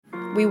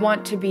We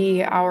want to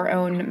be our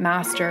own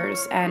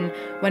masters. And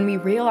when we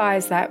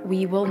realize that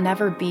we will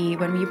never be,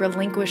 when we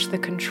relinquish the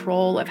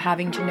control of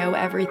having to know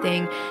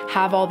everything,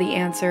 have all the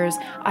answers,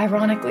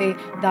 ironically,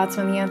 that's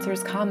when the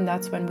answers come.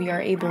 That's when we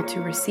are able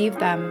to receive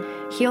them.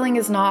 Healing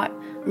is not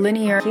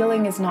linear.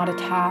 Healing is not a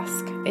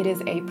task. It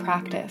is a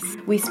practice.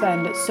 We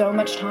spend so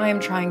much time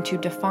trying to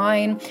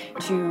define,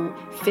 to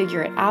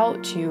figure it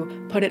out,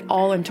 to put it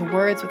all into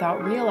words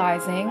without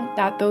realizing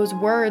that those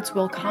words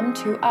will come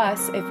to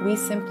us if we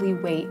simply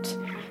wait,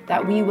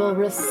 that we will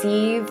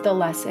receive the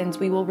lessons,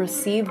 we will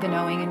receive the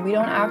knowing, and we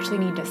don't actually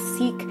need to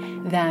seek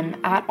them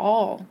at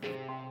all.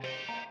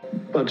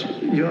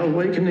 But you're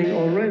awakening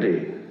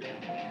already,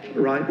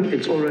 right?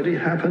 It's already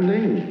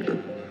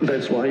happening.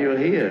 That's why you're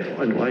here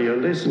and why you're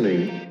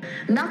listening.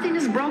 Nothing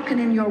is broken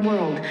in your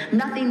world.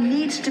 Nothing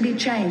needs to be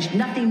changed.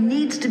 Nothing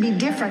needs to be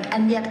different.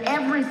 And yet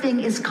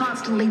everything is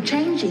constantly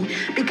changing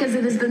because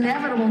it is the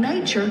inevitable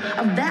nature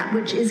of that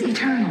which is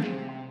eternal.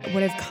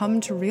 What I've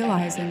come to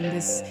realize in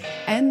this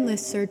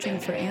endless searching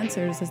for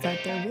answers is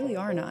that there really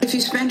are none. If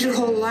you spend your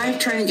whole life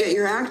trying to get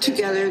your act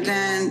together,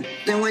 then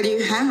what do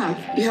you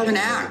have? You have an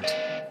act,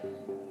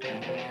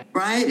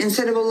 right?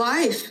 Instead of a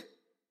life.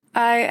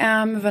 I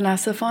am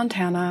Vanessa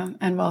Fontana,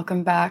 and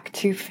welcome back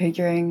to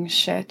Figuring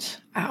Shit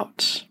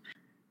Out.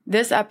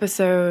 This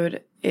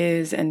episode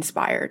is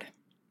inspired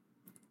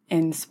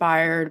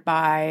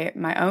by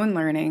my own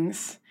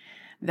learnings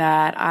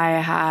that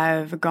I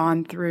have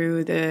gone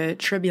through the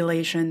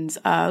tribulations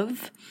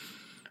of,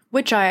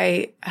 which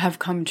I have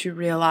come to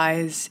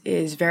realize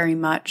is very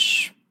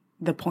much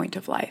the point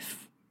of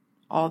life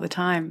all the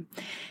time,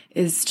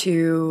 is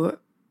to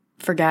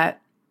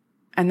forget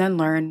and then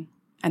learn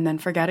and then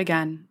forget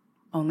again,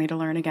 only to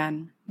learn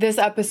again. This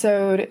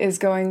episode is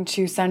going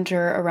to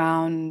center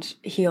around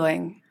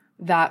healing,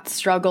 that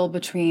struggle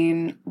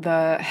between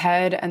the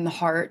head and the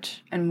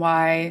heart, and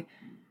why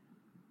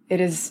it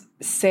is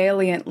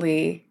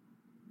saliently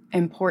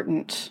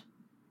important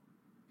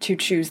to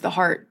choose the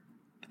heart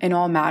in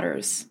all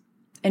matters,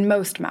 in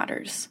most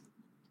matters.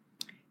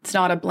 It's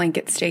not a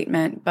blanket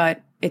statement,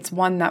 but it's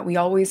one that we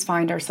always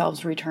find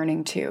ourselves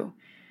returning to.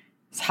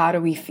 It's how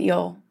do we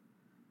feel?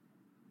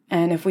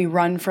 And if we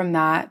run from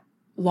that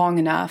long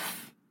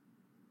enough,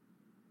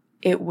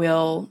 it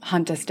will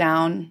hunt us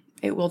down.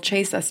 It will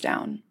chase us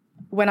down.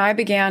 When I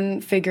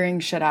began figuring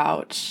shit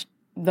out,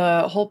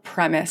 the whole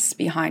premise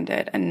behind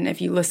it, and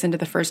if you listen to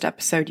the first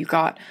episode, you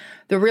got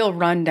the real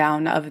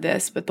rundown of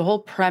this, but the whole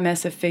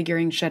premise of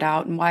figuring shit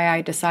out and why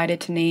I decided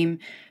to name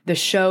the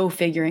show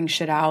Figuring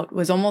Shit Out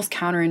was almost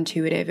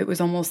counterintuitive. It was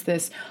almost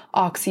this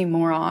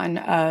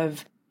oxymoron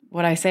of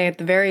what I say at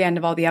the very end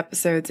of all the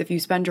episodes. If you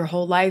spend your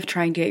whole life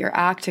trying to get your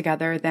act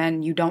together,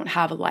 then you don't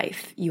have a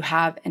life. You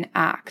have an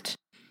act.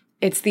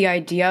 It's the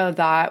idea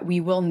that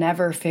we will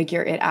never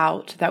figure it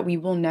out, that we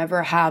will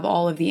never have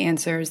all of the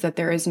answers, that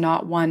there is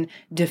not one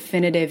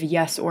definitive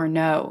yes or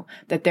no,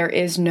 that there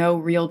is no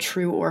real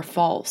true or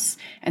false,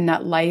 and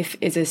that life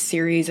is a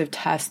series of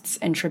tests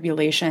and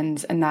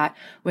tribulations, and that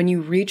when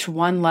you reach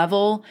one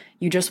level,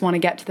 you just want to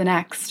get to the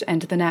next and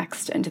to the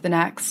next and to the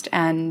next.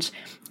 And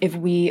if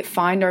we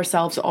find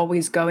ourselves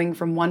always going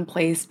from one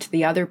place to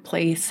the other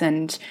place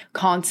and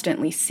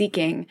constantly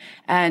seeking,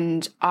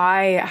 and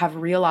I have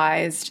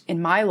realized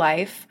in my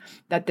life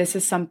that this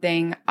is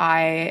something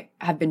I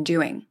have been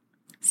doing,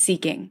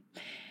 seeking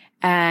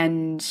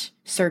and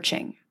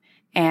searching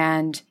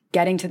and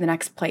getting to the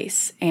next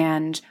place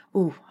and,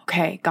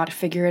 okay, got to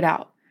figure it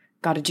out,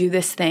 got to do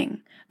this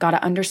thing, got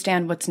to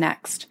understand what's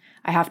next.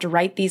 I have to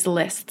write these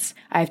lists.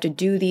 I have to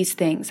do these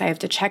things. I have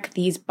to check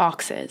these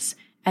boxes.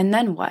 And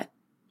then what?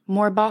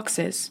 More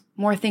boxes,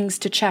 more things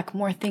to check,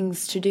 more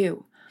things to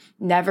do.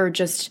 Never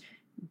just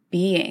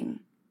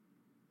being,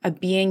 a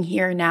being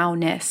here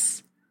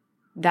now-ness.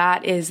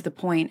 That is the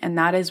point, and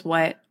that is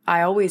what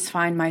I always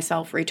find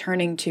myself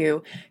returning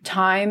to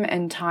time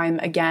and time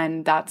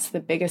again. That's the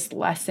biggest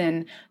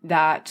lesson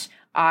that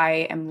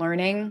I am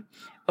learning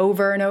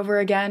over and over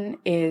again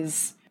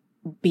is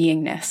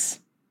beingness,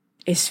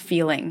 is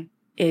feeling,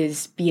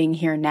 is being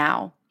here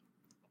now.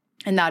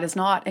 And that is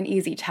not an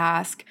easy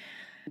task.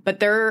 But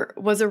there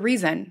was a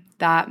reason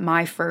that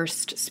my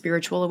first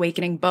spiritual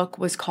awakening book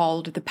was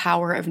called The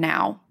Power of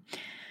Now.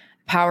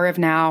 Power of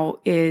Now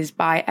is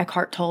by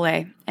Eckhart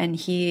Tolle, and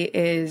he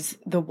is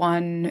the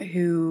one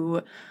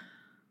who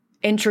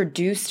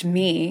introduced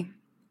me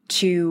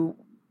to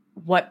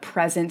what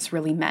presence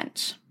really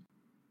meant.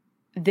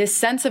 This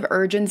sense of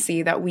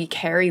urgency that we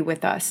carry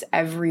with us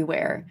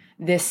everywhere,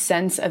 this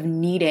sense of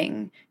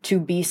needing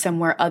to be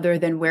somewhere other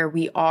than where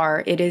we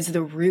are, it is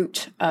the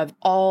root of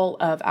all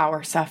of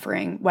our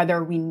suffering,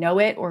 whether we know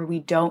it or we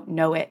don't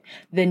know it,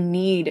 the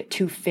need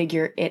to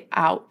figure it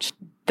out.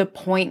 The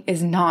point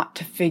is not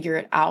to figure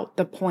it out.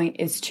 The point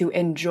is to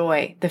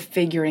enjoy the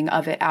figuring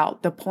of it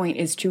out. The point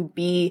is to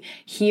be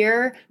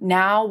here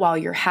now while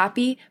you're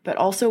happy, but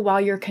also while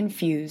you're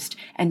confused,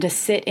 and to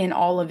sit in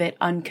all of it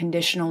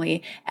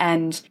unconditionally.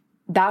 And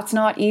that's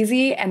not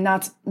easy, and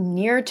that's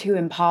near to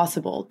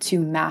impossible to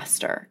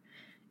master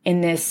in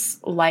this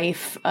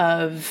life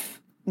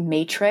of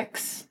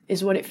matrix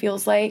is what it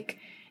feels like.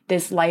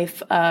 This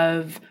life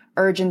of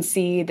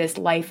urgency, this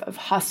life of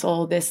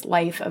hustle, this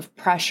life of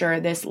pressure,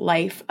 this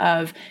life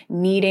of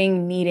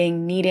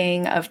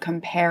needing, of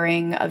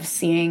comparing, of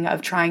seeing,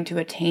 of trying to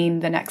attain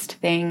the next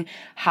thing.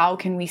 How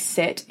can we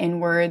sit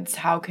inwards?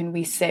 How can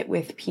we sit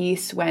with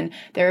peace when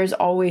there is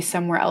always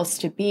somewhere else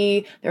to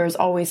be? There is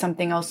always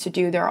something else to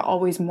do. There are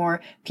always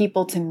more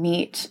people to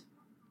meet.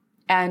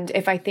 And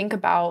if I think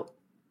about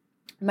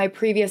my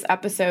previous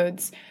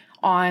episodes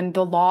on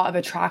the law of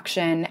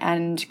attraction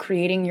and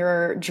creating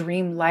your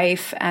dream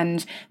life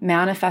and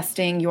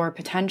manifesting your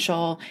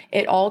potential,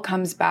 it all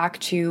comes back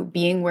to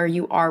being where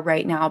you are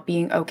right now,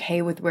 being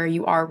okay with where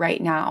you are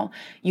right now.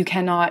 You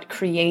cannot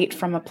create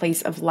from a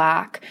place of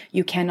lack.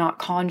 You cannot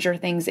conjure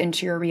things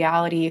into your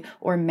reality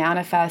or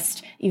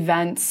manifest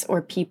events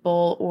or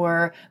people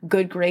or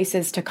good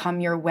graces to come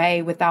your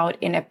way without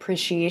an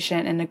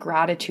appreciation and a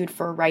gratitude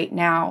for right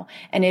now.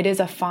 And it is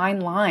a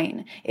fine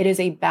line. It is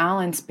a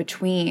balance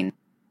between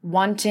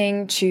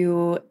wanting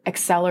to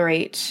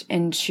accelerate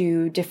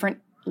into different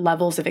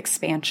levels of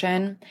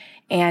expansion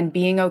and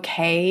being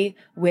okay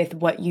with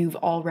what you've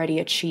already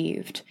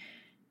achieved.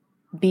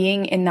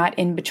 Being in that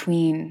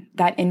in-between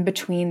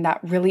that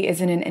really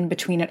isn't an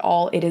in-between at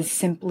all. It is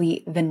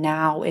simply the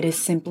now. It is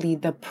simply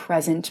the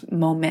present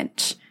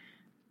moment.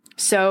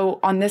 So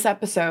on this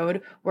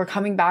episode, we're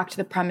coming back to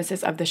the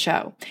premises of the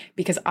show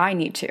because I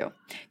need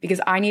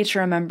to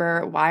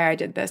remember why I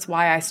did this,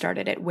 why I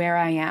started it, where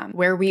I am,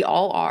 where we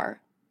all are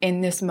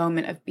in this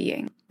moment of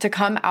being, to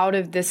come out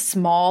of this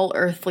small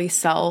earthly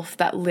self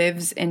that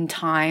lives in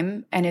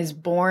time and is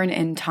born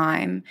in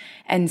time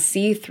and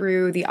see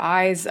through the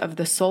eyes of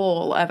the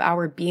soul of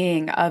our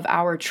being, of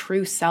our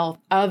true self,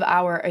 of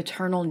our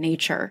eternal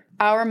nature.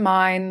 Our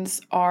minds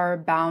are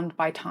bound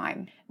by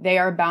time. They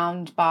are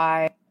bound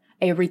by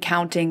a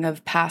recounting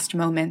of past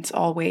moments,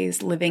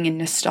 always living in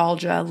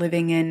nostalgia,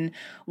 living in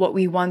what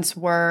we once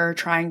were,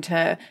 trying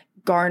to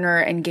garner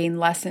and gain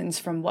lessons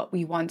from what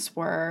we once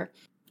were,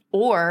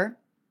 or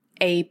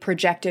a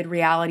projected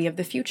reality of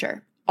the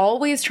future,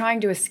 always trying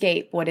to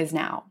escape what is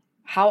now.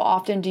 How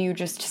often do you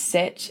just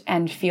sit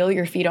and feel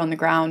your feet on the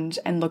ground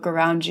and look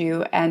around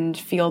you and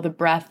feel the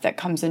breath that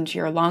comes into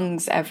your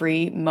lungs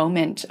every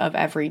moment of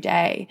every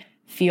day?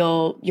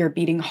 Feel your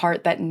beating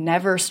heart that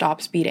never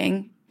stops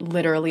beating,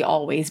 literally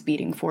always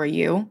beating for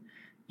you,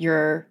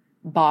 your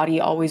body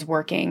always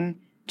working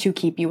to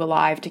keep you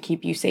alive, to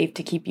keep you safe,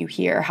 to keep you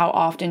here. How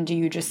often do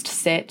you just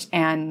sit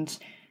and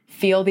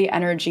feel the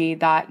energy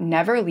that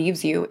never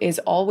leaves you, is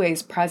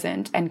always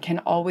present, and can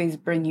always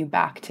bring you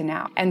back to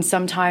now? And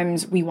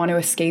sometimes we want to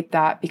escape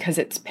that because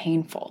it's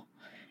painful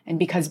and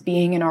because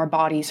being in our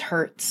bodies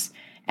hurts.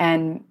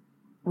 And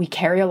we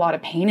carry a lot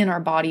of pain in our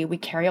body. We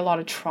carry a lot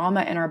of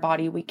trauma in our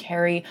body. We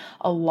carry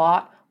a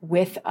lot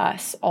with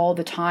us all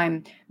the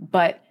time.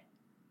 But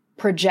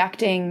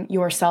projecting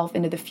yourself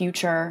into the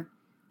future,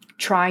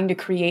 trying to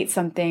create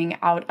something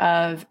out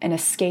of an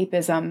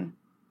escapism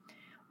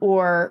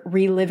or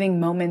reliving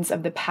moments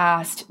of the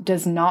past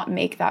does not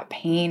make that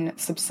pain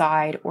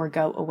subside or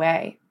go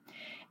away.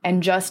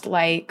 And just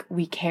like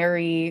we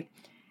carry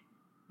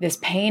this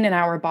pain in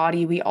our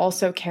body, we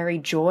also carry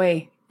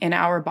joy in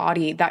our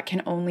body that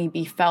can only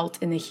be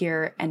felt in the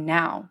here and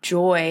now.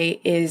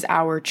 Joy is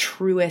our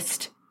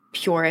truest,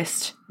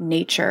 purest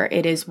nature.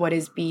 It is what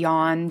is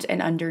beyond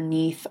and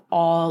underneath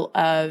all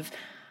of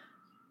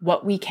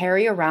what we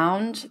carry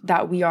around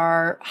that we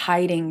are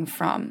hiding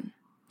from.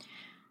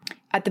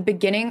 At the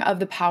beginning of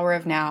The Power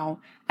of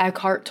Now,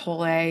 Eckhart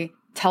Tolle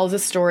tells a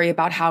story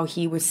about how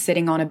he was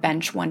sitting on a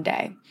bench one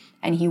day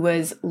and he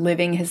was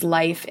living his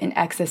life in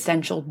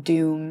existential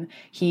doom.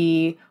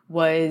 He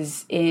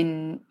was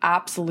in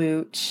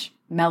absolute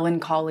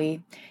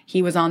melancholy.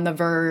 He was on the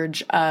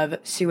verge of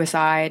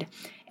suicide,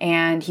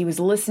 and he was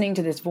listening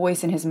to this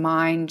voice in his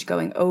mind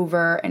going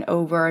over and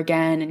over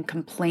again and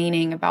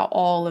complaining about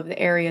all of the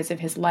areas of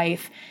his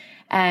life.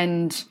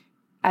 And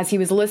as he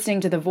was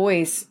listening to the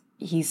voice,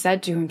 he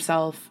said to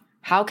himself,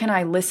 how can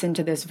I listen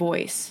to this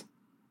voice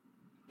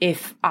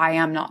if I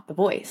am not the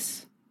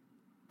voice?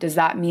 Does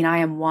that mean I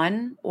am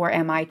one or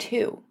am I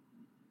two?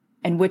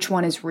 And which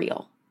one is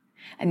real?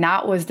 And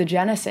that was the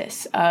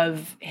genesis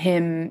of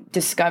him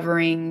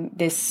discovering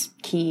this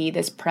key,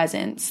 this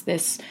presence,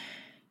 this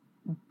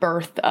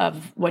birth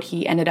of what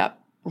he ended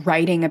up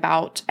writing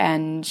about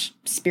and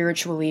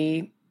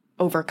spiritually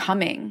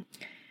overcoming.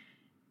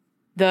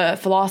 The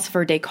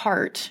philosopher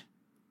Descartes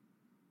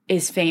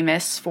is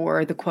famous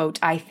for the quote,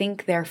 "I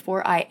think,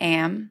 therefore I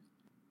am."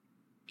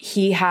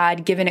 He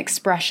had given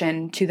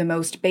expression to the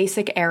most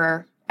basic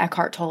error,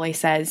 Eckhart Tolle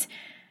says,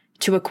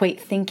 to equate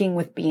thinking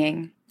with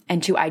being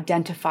and to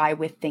identify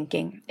with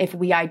thinking. If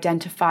we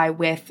identify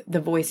with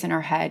the voice in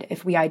our head,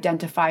 if we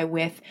identify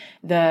with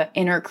the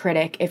inner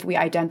critic, if we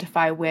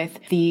identify with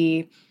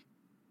the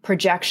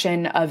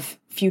projection of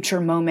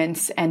future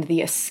moments and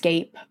the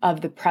escape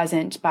of the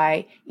present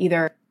by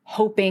either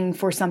hoping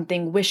for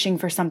something, wishing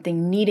for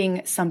something,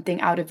 needing something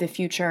out of the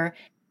future,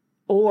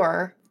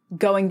 or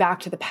going back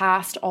to the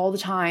past all the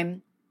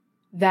time,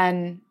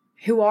 then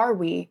Who are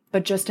we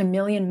but just a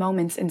million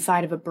moments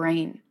inside of a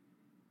brain?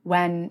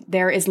 When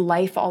there is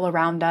life all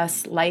around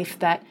us, life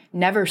that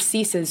never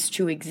ceases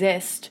to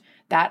exist,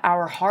 that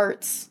our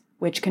hearts,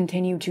 which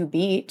continue to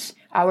beat,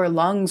 our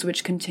lungs,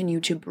 which continue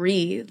to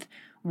breathe,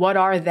 what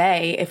are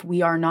they if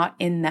we are not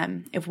in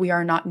them, if we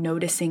are not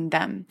noticing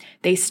them?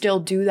 They still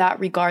do that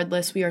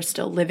regardless. We are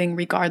still living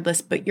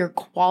regardless, but your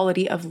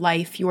quality of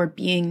life, your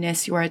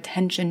beingness, your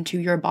attention to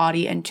your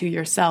body and to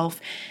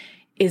yourself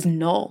is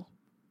null.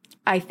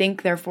 I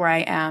think, therefore I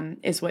am,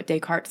 is what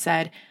Descartes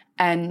said.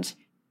 And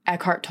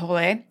Eckhart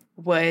Tolle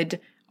would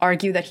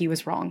argue that he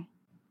was wrong.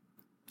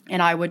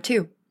 And I would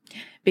too.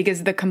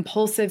 Because the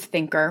compulsive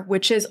thinker,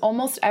 which is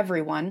almost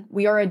everyone,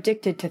 we are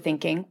addicted to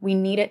thinking. We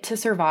need it to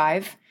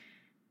survive.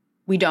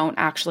 We don't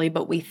actually,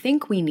 but we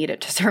think we need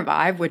it to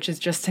survive, which is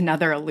just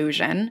another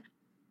illusion.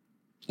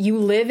 You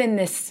live in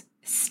this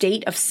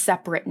state of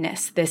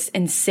separateness, this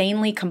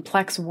insanely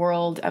complex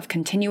world of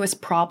continuous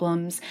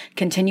problems,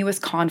 continuous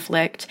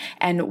conflict,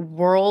 and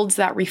worlds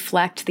that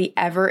reflect the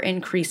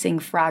ever-increasing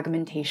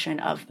fragmentation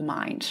of the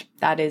mind.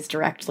 That is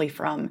directly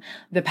from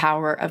The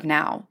Power of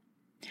Now.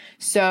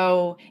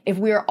 So if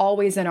we are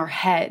always in our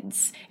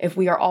heads, if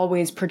we are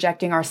always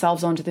projecting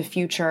ourselves onto the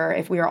future,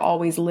 if we are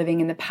always living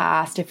in the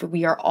past, if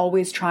we are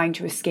always trying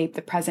to escape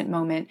the present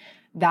moment,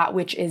 that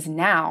which is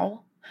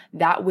now,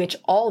 that which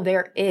all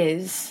there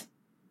is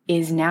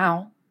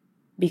now,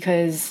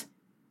 because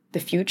the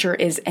future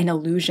is an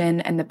illusion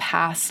and the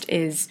past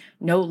is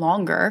no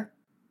longer.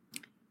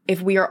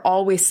 If we are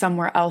always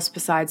somewhere else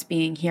besides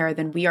being here,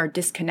 then we are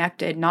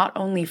disconnected not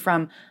only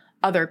from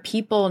other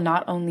people,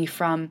 not only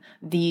from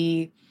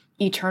the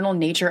eternal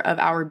nature of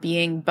our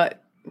being, but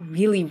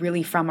really,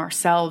 really from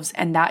ourselves.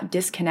 And that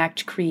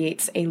disconnect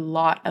creates a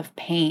lot of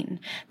pain.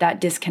 That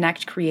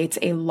disconnect creates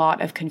a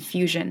lot of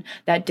confusion.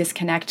 That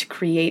disconnect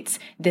creates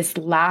this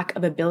lack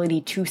of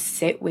ability to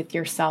sit with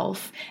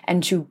yourself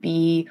and to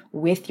be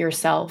with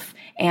yourself.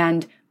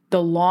 And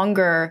the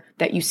longer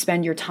that you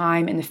spend your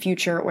time in the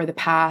future or the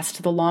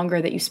past, the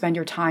longer that you spend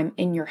your time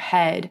in your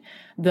head,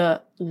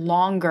 the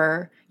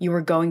longer you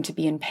are going to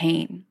be in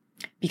pain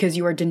because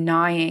you are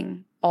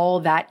denying all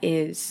that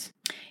is.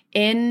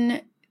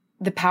 In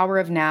The Power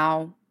of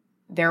Now,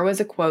 there was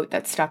a quote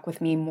that stuck with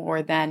me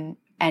more than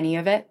any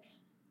of it.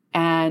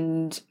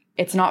 And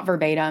it's not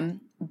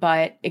verbatim,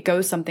 but it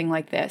goes something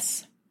like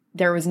this.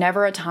 There was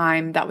never a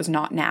time that was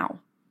not now.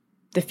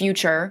 The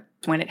future,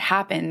 when it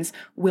happens,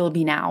 will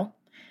be now.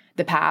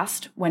 The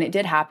past, when it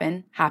did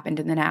happen, happened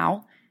in the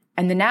now.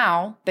 And the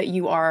now that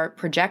you are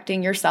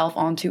projecting yourself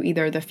onto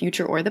either the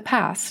future or the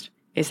past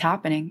is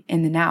happening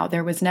in the now.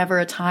 There was never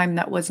a time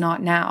that was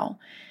not now.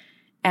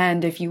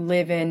 And if you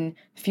live in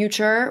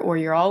future or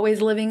you're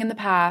always living in the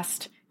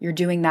past, you're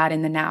doing that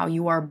in the now.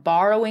 You are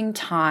borrowing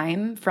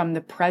time from the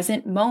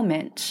present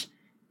moment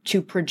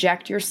to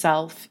project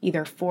yourself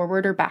either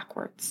forward or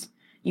backwards.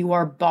 You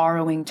are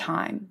borrowing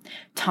time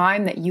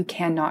that you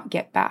cannot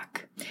get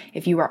back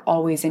if you are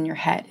always in your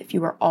head, if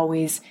you are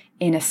always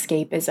in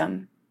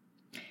escapism.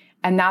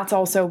 And that's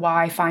also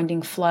why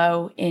finding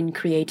flow in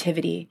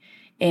creativity,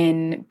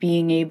 in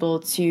being able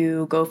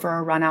to go for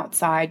a run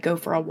outside, go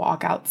for a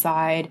walk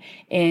outside,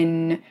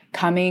 in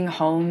coming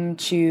home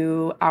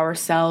to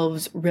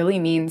ourselves really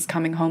means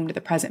coming home to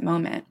the present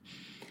moment.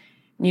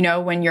 You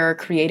know, when you're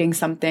creating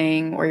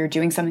something or you're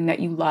doing something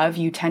that you love,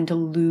 you tend to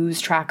lose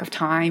track of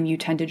time. You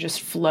tend to just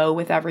flow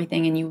with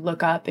everything and you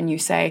look up and you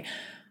say,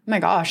 oh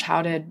my gosh,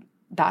 how did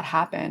that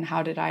happen?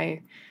 How did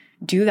I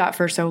do that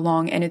for so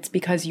long? And it's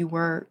because you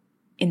were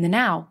in the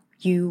now.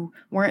 You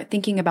weren't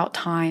thinking about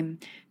time,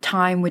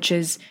 which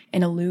is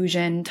an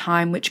illusion,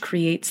 time which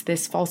creates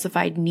this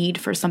falsified need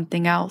for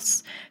something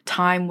else,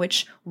 time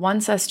which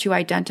wants us to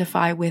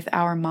identify with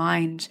our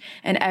mind.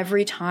 And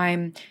every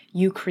time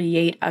you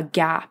create a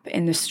gap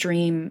in the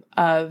stream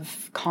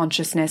of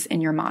consciousness in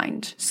your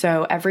mind.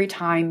 So every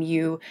time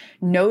you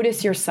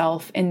notice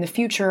yourself in the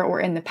future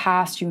or in the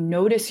past, you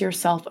notice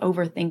yourself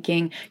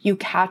overthinking, you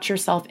catch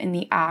yourself in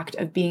the act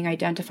of being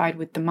identified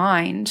with the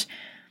mind,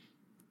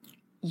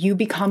 you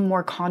become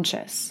more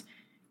conscious.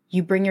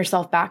 You bring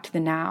yourself back to the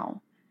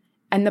now.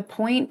 And the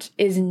point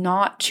is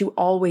not to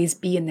always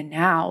be in the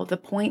now. The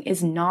point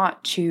is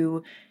not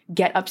to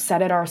get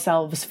upset at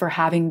ourselves for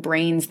having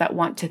brains that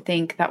want to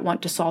think, that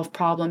want to solve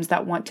problems,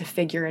 that want to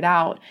figure it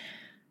out.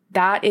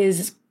 That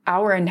is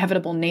our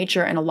inevitable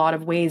nature in a lot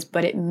of ways,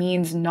 but it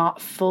means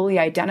not fully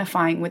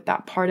identifying with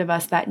that part of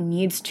us that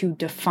needs to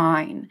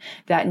define,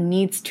 that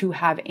needs to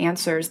have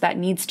answers, that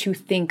needs to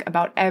think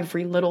about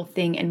every little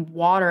thing and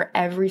water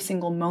every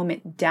single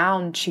moment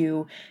down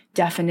to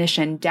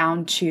definition,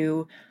 down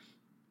to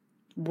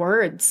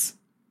words.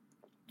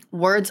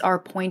 Words are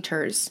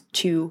pointers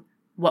to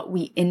what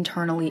we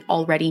internally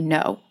already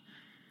know.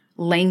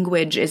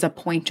 Language is a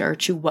pointer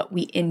to what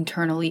we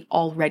internally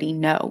already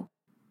know.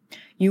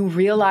 You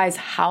realize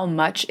how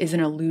much is an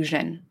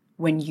illusion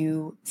when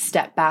you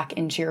step back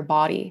into your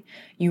body.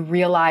 You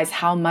realize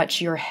how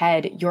much your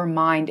head, your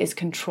mind is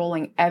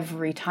controlling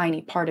every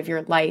tiny part of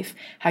your life,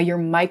 how you're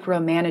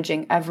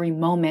micromanaging every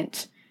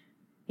moment.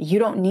 You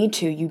don't need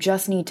to. You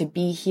just need to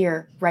be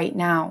here right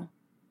now.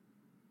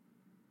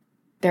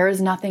 There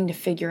is nothing to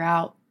figure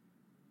out.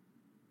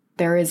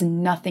 There is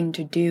nothing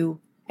to do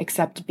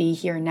except be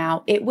here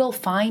now. It will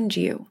find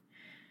you.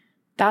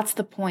 That's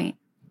the point,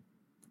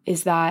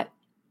 is that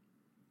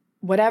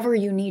whatever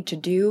you need to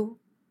do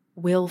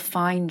will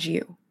find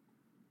you.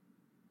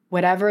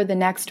 Whatever the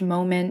next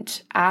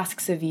moment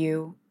asks of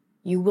you,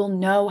 you will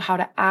know how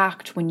to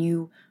act when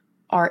you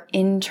are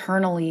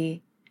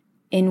internally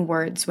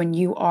inwards, when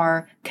you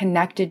are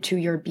connected to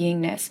your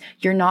beingness.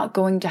 You're not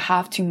going to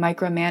have to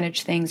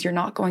micromanage things. You're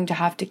not going to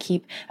have to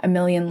keep a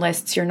million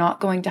lists. You're not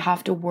going to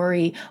have to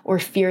worry or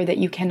fear that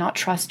you cannot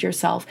trust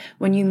yourself.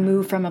 When you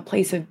move from a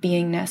place of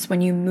beingness,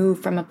 when you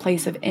move from a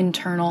place of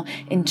internal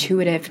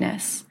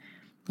intuitiveness,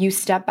 you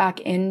step back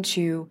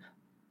into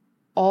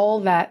all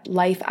that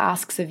life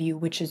asks of you,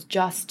 which is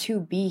just to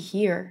be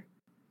here.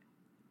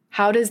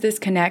 How does this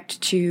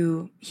connect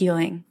to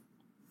healing?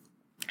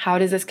 How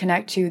does this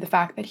connect to the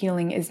fact that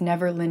healing is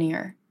never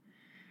linear?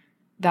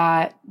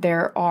 That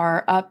there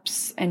are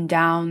ups and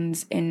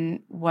downs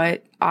in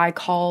what I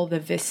call the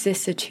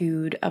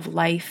vicissitude of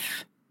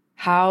life.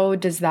 How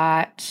does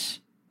that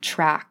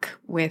track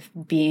with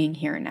being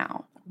here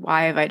now?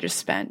 Why have I just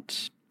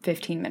spent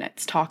 15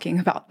 minutes talking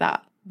about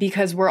that?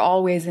 Because we're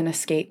always in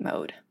escape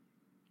mode.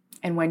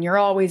 And when you're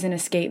always in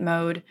escape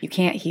mode, you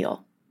can't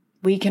heal.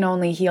 We can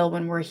only heal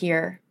when we're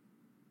here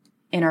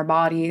in our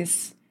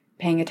bodies,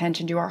 paying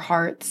attention to our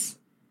hearts.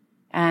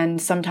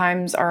 And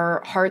sometimes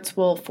our hearts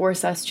will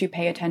force us to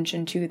pay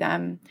attention to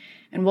them.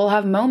 And we'll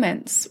have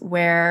moments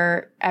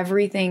where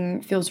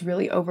everything feels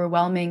really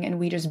overwhelming and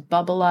we just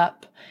bubble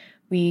up.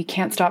 We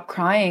can't stop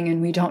crying and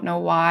we don't know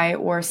why,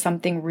 or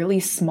something really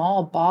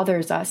small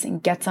bothers us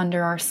and gets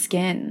under our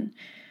skin.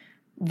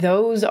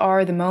 Those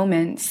are the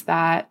moments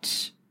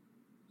that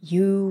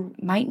you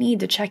might need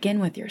to check in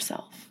with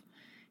yourself.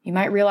 You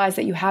might realize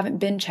that you haven't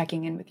been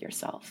checking in with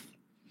yourself.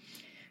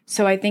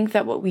 So I think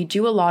that what we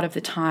do a lot of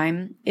the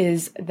time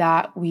is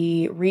that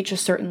we reach a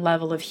certain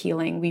level of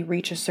healing. We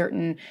reach a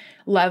certain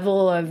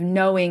level of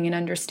knowing and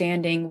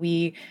understanding.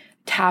 We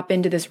tap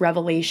into this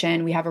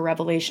revelation. We have a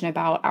revelation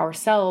about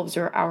ourselves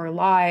or our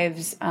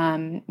lives.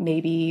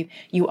 Maybe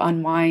you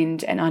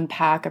unwind and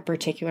unpack a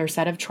particular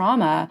set of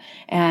trauma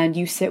and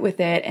you sit with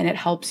it, and it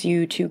helps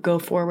you to go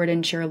forward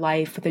into your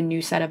life with a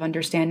new set of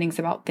understandings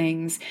about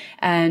things.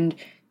 And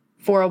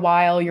for a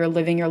while, you're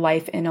living your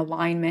life in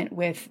alignment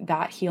with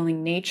that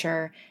healing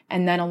nature.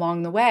 And then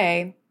along the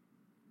way,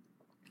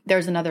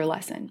 there's another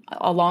lesson.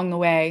 Along the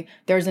way,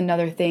 there's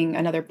another thing,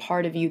 another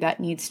part of you that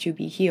needs to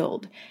be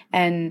healed.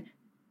 And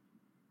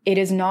it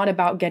is not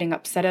about getting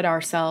upset at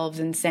ourselves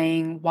and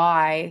saying,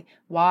 why?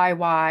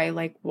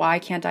 Like, why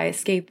can't I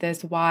escape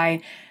this?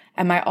 Why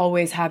am I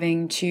always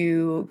having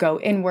to go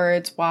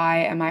inwards? Why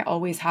am I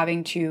always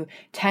having to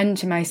tend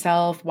to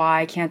myself?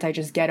 Why can't I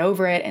just get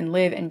over it and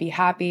live and be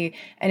happy?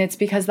 And it's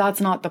because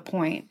that's not the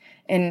point.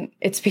 And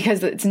it's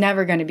because it's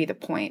never going to be the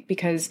point,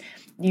 because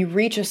you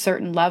reach a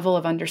certain level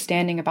of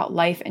understanding about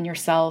life and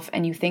yourself,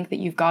 and you think that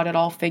you've got it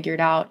all figured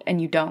out,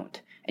 and you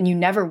don't, and you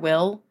never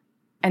will.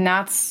 And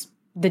that's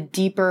the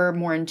deeper,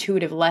 more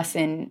intuitive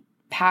lesson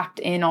packed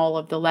in all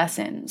of the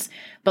lessons.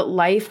 But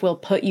life will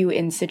put you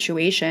in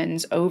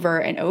situations over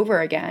and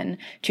over again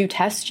to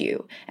test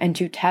you and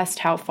to test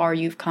how far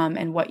you've come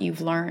and what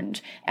you've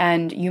learned.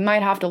 And you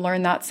might have to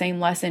learn that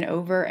same lesson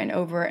over and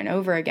over and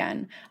over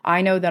again.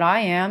 I know that I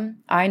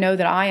am. I know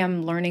that I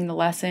am learning the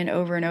lesson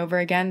over and over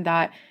again,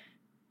 that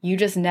you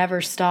just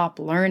never stop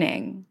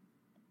learning.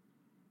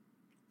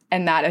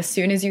 And that as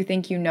soon as you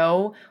think you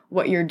know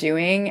what you're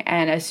doing,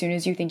 and as soon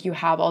as you think you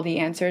have all the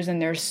answers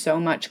and there's so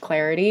much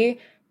clarity,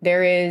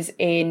 there is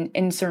an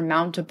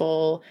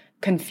insurmountable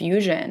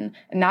confusion.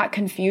 And that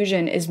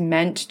confusion is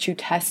meant to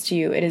test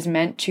you. It is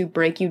meant to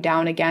break you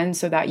down again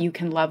so that you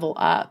can level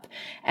up.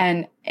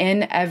 And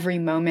in every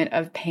moment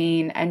of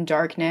pain and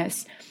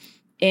darkness,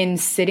 in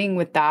sitting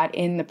with that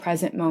in the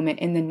present moment,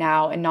 in the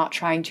now, and not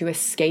trying to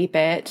escape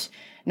it,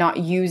 not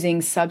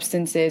using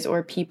substances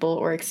or people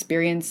or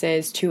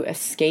experiences to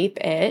escape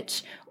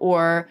it,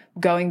 or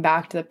going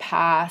back to the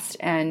past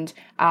and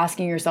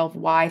asking yourself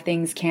why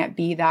things can't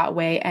be that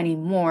way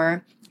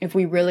anymore. If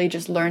we really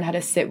just learn how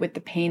to sit with the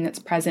pain that's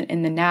present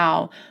in the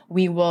now,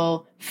 we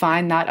will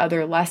find that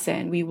other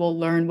lesson. We will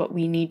learn what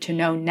we need to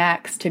know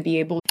next to be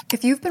able.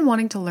 If you've been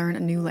wanting to learn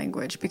a new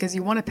language because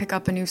you want to pick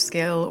up a new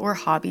skill or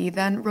hobby,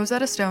 then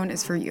Rosetta Stone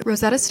is for you.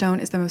 Rosetta Stone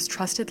is the most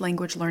trusted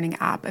language learning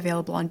app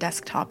available on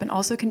desktop and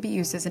also can be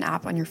used as an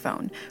app on your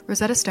phone.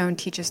 Rosetta Stone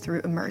teaches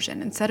through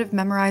immersion. Instead of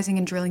memorizing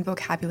and drilling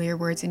vocabulary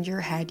words into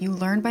your head, you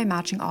learn by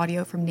matching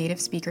audio from native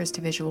speakers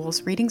to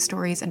visuals, reading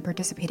stories, and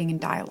participating in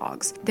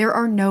dialogues. There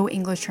are no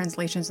English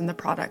translations in the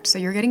product, so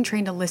you're getting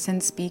trained to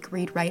listen, speak,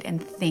 read, write,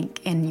 and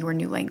think in your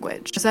new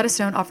language. Rosetta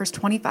Stone offers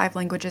 25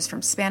 languages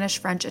from Spanish,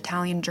 French,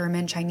 Italian,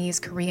 German, Chinese, Chinese,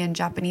 Korean,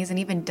 Japanese, and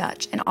even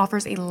Dutch, and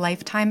offers a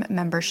lifetime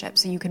membership.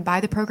 So you can buy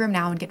the program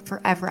now and get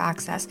forever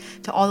access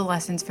to all the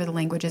lessons for the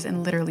languages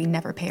and literally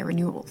never pay a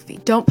renewal fee.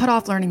 Don't put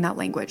off learning that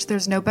language.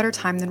 There's no better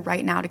time than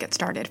right now to get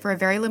started. For a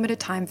very limited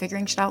time,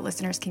 Figuring Shit Out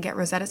listeners can get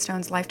Rosetta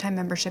Stone's lifetime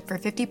membership for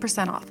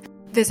 50% off.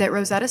 Visit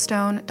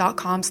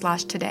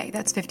rosettastone.com/today.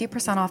 That's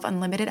 50% off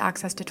unlimited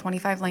access to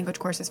 25 language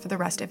courses for the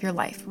rest of your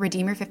life.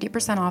 Redeem your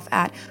 50% off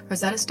at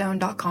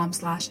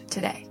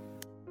rosettastone.com/today.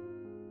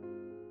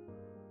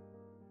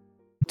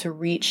 To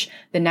reach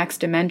the next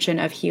dimension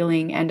of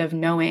healing and of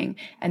knowing.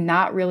 And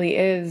that really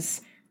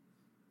is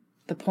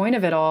the point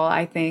of it all,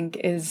 I think,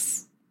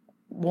 is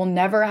we'll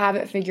never have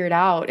it figured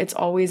out. It's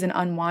always an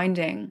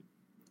unwinding.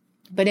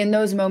 But in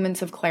those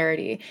moments of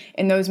clarity,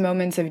 in those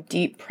moments of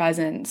deep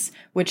presence,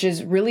 which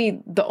is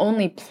really the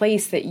only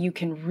place that you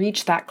can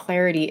reach that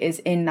clarity is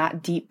in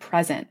that deep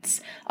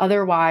presence.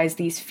 Otherwise,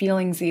 these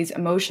feelings, these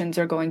emotions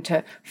are going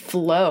to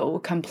flow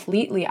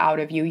completely out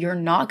of you. You're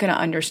not going to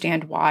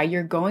understand why.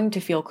 You're going to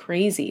feel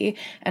crazy.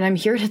 And I'm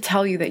here to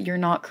tell you that you're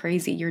not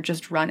crazy. You're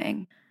just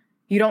running.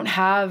 You don't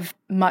have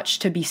much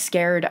to be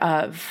scared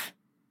of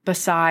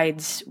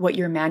besides what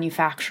you're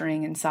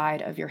manufacturing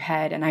inside of your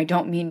head. And I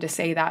don't mean to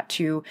say that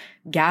to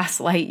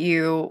gaslight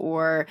you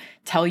or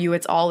tell you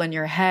it's all in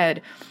your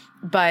head,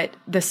 but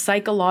the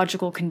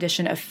psychological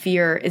condition of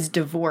fear is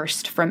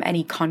divorced from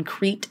any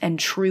concrete and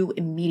true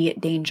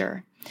immediate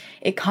danger.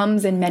 It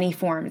comes in many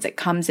forms. It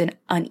comes in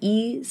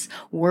unease,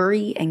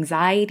 worry,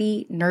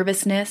 anxiety,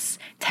 nervousness,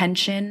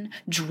 tension,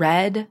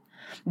 dread.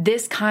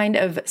 This kind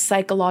of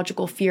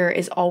psychological fear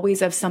is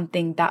always of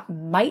something that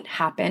might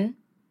happen,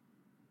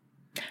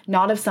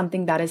 not of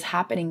something that is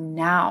happening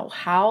now.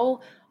 How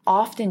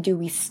often do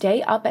we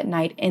stay up at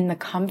night in the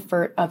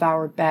comfort of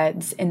our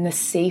beds, in the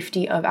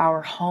safety of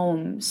our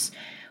homes,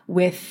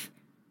 with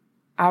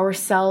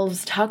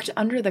ourselves tucked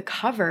under the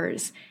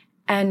covers,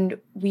 and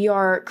we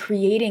are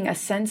creating a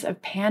sense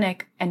of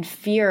panic and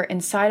fear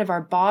inside of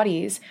our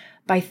bodies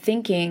by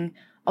thinking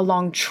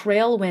along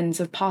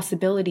trailwinds of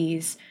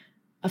possibilities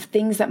of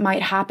things that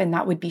might happen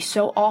that would be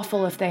so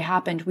awful if they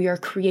happened. We are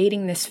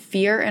creating this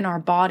fear in our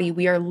body.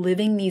 We are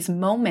living these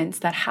moments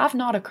that have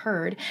not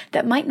occurred,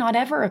 that might not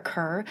ever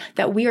occur,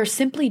 that we are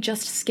simply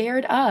just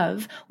scared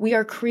of. We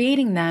are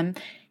creating them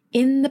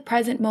in the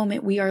present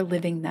moment. We are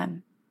living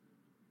them.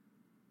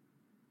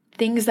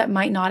 Things that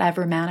might not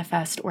ever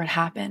manifest or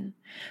happen,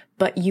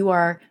 but you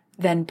are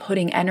then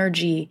putting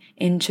energy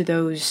into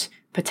those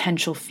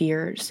potential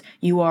fears.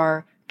 You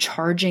are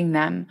charging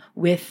them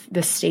with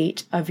the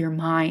state of your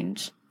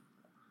mind.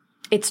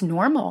 It's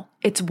normal.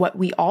 It's what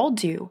we all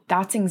do.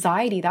 That's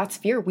anxiety. That's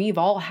fear. We've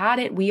all had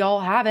it. We all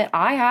have it.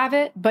 I have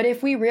it. But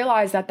if we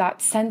realize that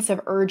that sense of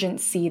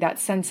urgency, that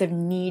sense of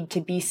need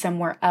to be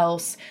somewhere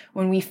else,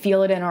 when we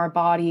feel it in our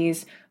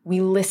bodies, we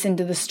listen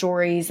to the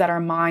stories that our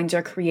minds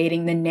are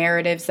creating, the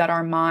narratives that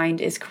our mind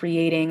is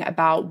creating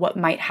about what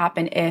might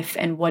happen if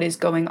and what is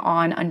going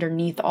on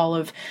underneath all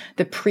of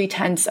the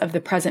pretense of the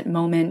present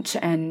moment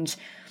and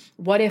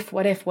what if,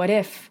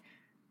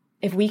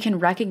 if we can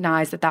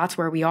recognize that that's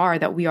where we are,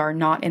 that we are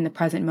not in the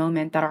present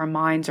moment, that our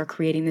minds are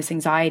creating this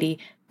anxiety,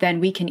 then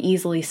we can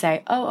easily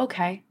say, oh,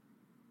 okay,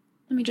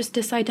 let me just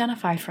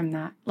disidentify from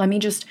that. Let me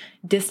just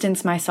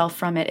distance myself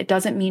from it. It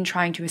doesn't mean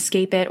trying to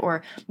escape it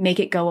or make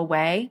it go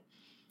away,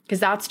 because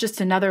that's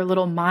just another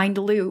little mind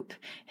loop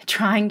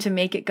trying to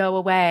make it go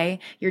away.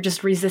 You're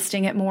just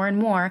resisting it more and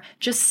more.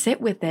 Just sit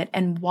with it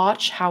and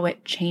watch how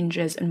it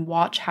changes and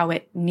watch how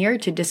it near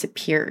to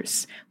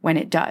disappears when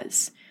it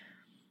does.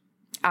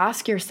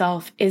 Ask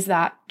yourself, is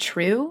that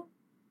true?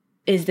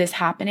 Is this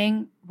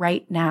happening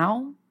right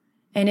now?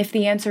 And if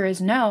the answer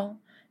is no,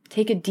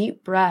 take a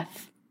deep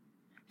breath,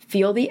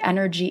 feel the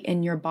energy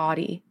in your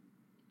body,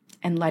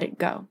 and let it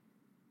go.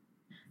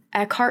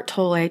 Eckhart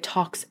Tolle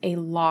talks a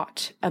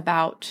lot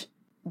about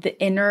the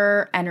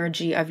inner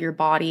energy of your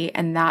body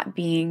and that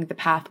being the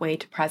pathway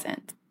to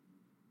present.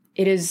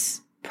 It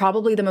is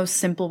probably the most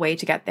simple way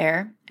to get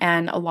there,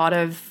 and a lot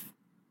of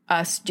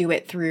us do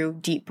it through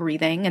deep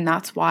breathing, and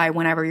that's why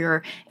whenever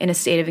you're in a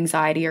state of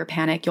anxiety or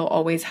panic, you'll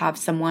always have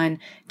someone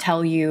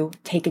tell you,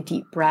 take a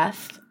deep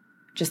breath,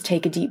 just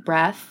take a deep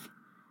breath,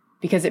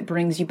 because it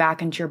brings you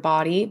back into your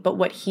body. But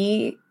what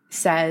he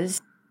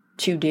says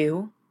to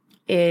do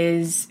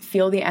is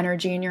feel the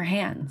energy in your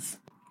hands.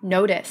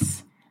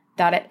 Notice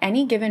that at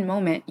any given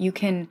moment, you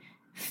can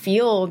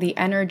feel the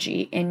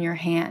energy in your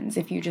hands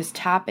if you just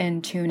tap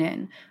in, tune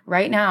in.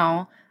 Right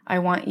now, I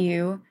want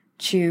you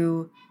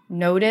to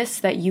notice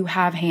that you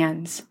have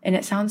hands. And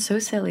it sounds so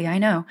silly, I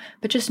know,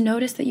 but just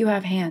notice that you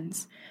have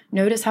hands.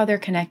 Notice how they're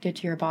connected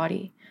to your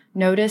body.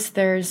 Notice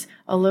there's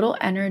a little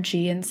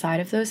energy inside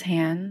of those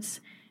hands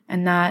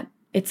and that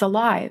it's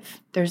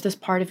alive. There's this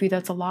part of you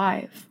that's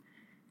alive.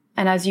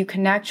 And as you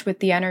connect with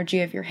the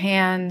energy of your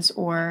hands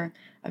or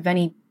of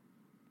any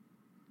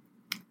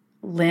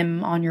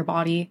limb on your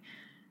body,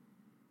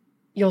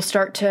 you'll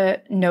start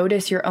to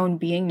notice your own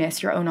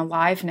beingness, your own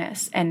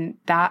aliveness, and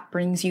that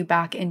brings you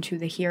back into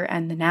the here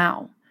and the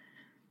now.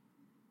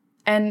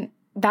 And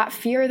that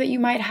fear that you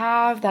might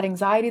have, that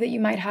anxiety that you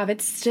might have,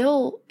 it's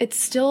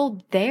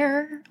still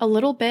there a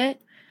little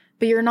bit,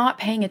 but you're not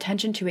paying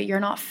attention to it.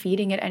 You're not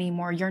feeding it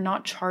anymore. You're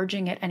not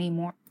charging it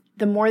anymore.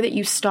 The more that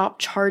you stop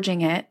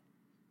charging it,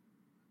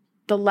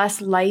 the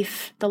less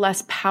life, the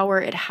less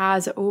power it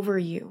has over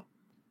you.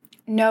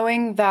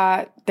 Knowing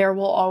that there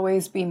will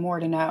always be more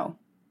to know,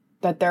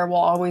 that there will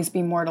always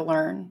be more to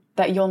learn,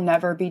 that you'll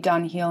never be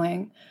done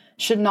healing,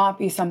 should not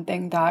be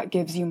something that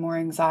gives you more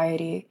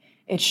anxiety.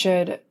 It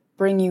should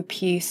bring you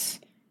peace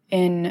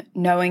in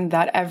knowing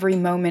that every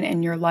moment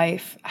in your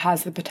life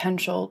has the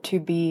potential to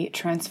be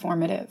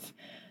transformative,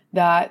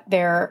 that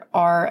there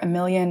are a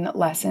million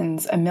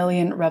lessons, a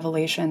million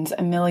revelations,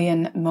 a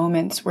million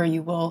moments where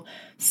you will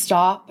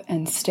stop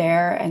and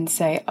stare and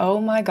say,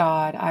 oh my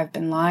God, I've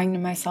been lying to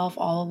myself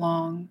all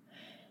along.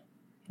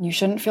 You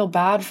shouldn't feel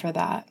bad for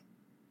that.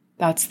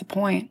 That's the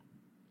point.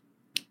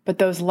 But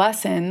those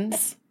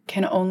lessons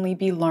can only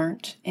be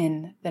learnt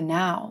in the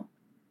now.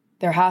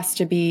 There has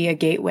to be a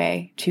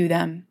gateway to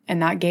them,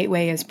 and that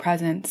gateway is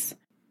presence.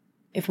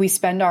 If we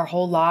spend our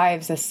whole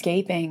lives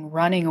escaping,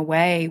 running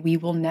away, we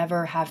will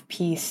never have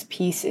peace.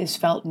 Peace is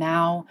felt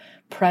now.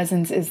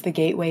 Presence is the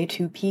gateway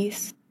to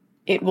peace.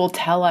 It will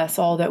tell us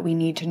all that we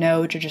need to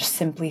know to just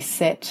simply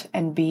sit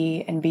and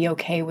be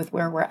okay with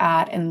where we're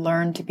at and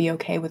learn to be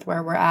okay with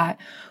where we're at,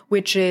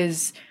 which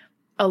is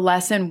a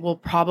lesson we'll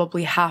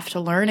probably have to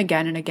learn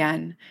again and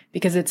again,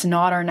 because it's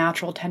not our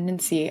natural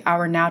tendency.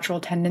 Our natural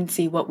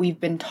tendency, what we've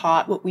been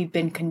taught, what we've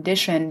been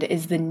conditioned,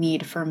 is the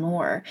need for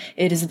more.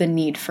 It is the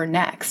need for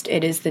next.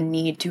 It is the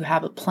need to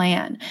have a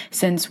plan.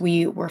 Since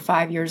we were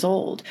 5 years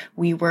old,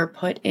 we were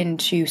put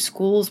into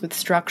schools with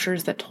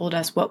structures that told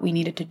us what we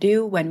needed to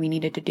do, when we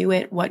needed to do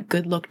it, what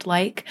good looked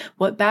like,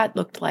 what bad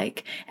looked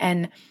like.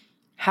 And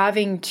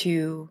having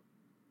to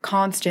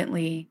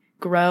constantly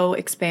grow,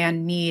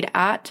 expand, need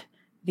at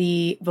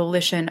the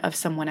volition of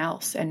someone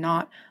else and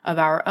not of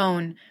our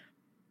own.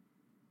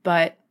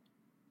 But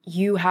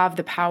you have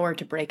the power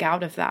to break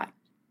out of that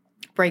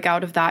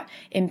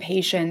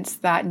impatience,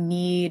 that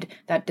need,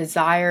 that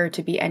desire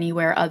to be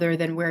anywhere other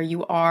than where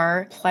you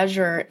are.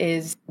 Pleasure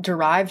is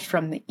derived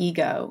from the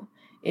ego.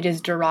 It is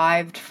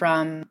derived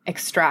from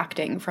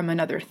extracting from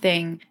another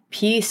thing.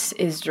 Peace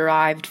is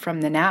derived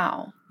from the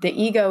now. The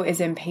ego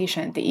is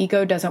impatient. The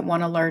ego doesn't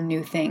want to learn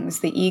new things.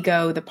 The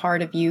ego, the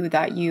part of you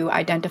that you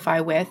identify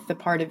with, the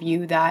part of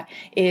you that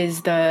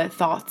is the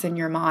thoughts in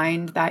your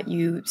mind that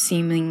you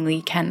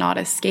seemingly cannot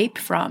escape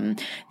from.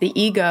 The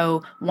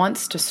ego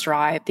wants to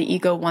strive. The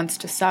ego wants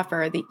to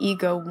suffer. The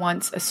ego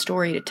wants a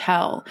story to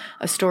tell,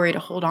 a story to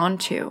hold on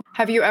to.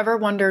 Have you ever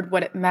wondered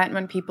what it meant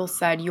when people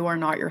said you are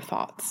not your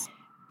thoughts?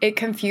 It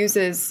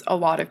confuses a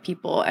lot of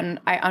people, and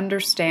I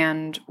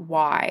understand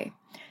why.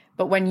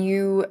 But when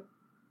you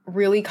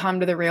really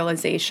come to the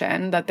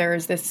realization that there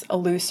is this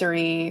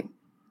illusory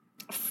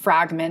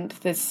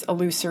fragment, this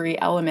illusory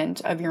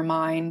element of your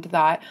mind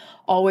that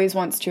always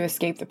wants to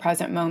escape the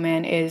present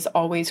moment, is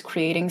always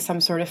creating some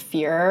sort of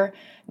fear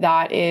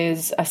that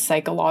is a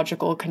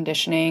psychological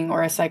conditioning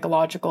or a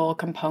psychological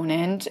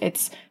component.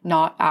 It's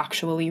not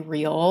actually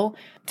real.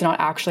 It's not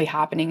actually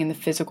happening in the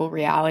physical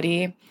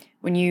reality.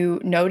 When you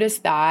notice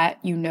that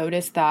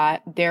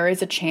there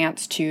is a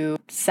chance to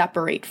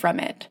separate from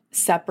it,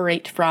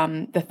 separate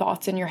from the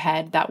thoughts in your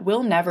head that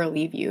will never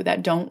leave you,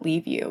 that don't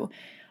leave you.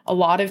 A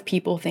lot of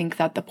people think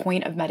that the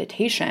point of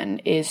meditation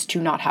is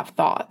to not have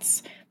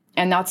thoughts.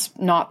 And that's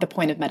not the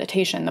point of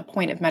meditation. The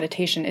point of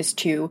meditation is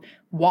to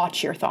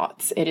watch your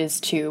thoughts. It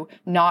is to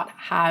not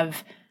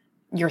have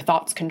your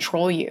thoughts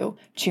control you,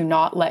 to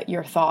not let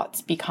your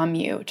thoughts become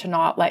you, to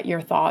not let your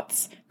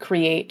thoughts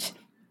create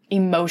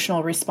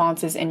emotional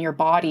responses in your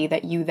body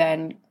that you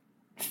then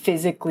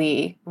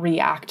physically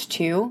react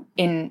to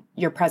in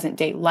your present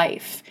day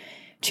life.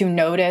 To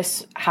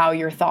notice how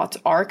your thoughts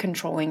are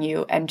controlling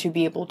you and to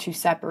be able to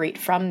separate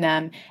from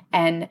them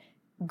and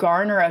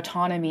garner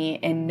autonomy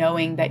in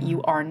knowing that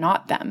you are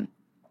not them.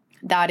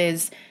 That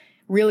is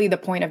really the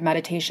point of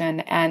meditation.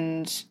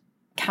 And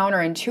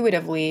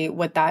counterintuitively,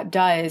 what that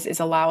does is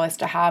allow us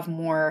to have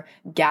more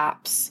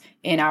gaps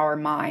in our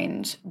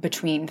mind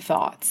between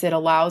thoughts. It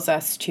allows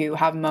us to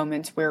have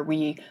moments where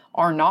we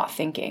are not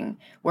thinking,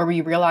 where we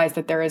realize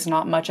that there is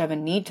not much of a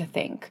need to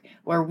think,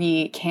 where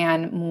we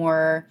can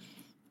more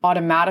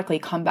automatically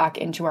come back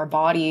into our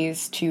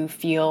bodies to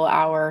feel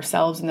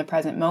ourselves in the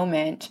present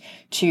moment,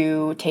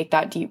 to take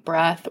that deep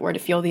breath or to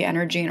feel the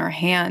energy in our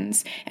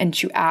hands and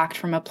to act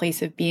from a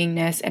place of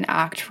beingness and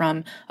act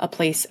from a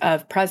place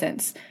of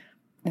presence.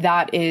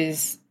 That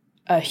is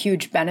a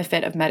huge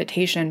benefit of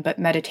meditation, but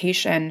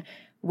meditation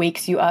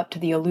wakes you up to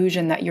the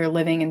illusion that you're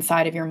living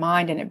inside of your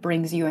mind and it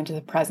brings you into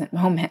the present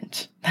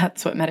moment.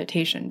 That's what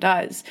meditation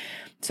does.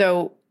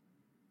 So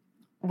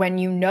when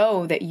you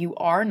know that you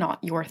are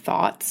not your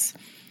thoughts,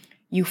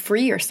 you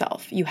free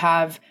yourself. You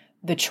have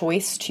the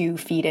choice to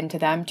feed into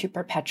them, to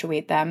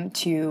perpetuate them,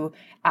 to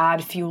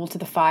add fuel to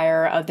the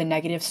fire of the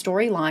negative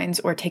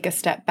storylines, or take a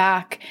step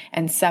back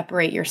and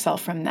separate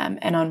yourself from them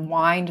and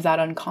unwind that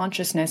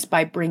unconsciousness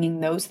by bringing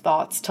those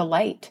thoughts to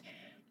light.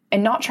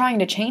 and not trying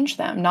to change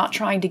them, not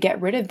trying to get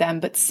rid of them,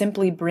 but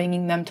simply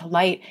bringing them to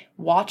light,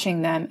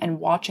 watching them and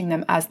watching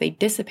them as they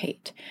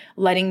dissipate,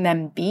 letting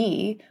them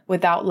be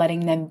without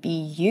letting them be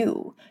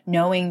you,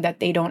 knowing that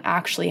they don't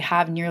actually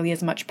have nearly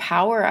as much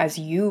power as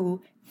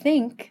you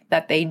think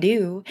that they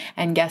do.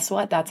 And guess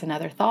what? That's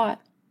another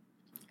thought.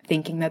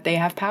 Thinking that they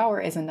have power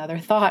is another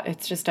thought.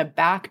 It's just a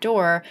back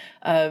door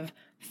of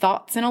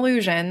thoughts and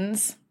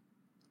illusions.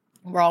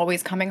 We're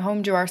always coming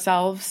home to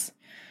ourselves.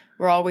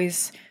 We're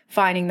always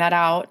finding that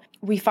out.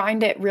 We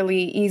find it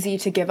really easy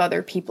to give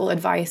other people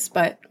advice,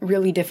 but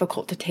really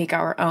difficult to take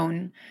our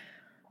own.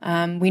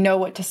 We know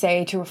what to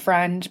say to a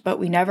friend, but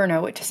we never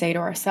know what to say to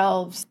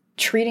ourselves.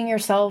 Treating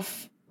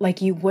yourself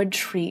like you would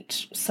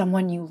treat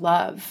someone you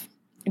love,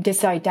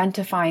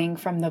 disidentifying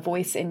from the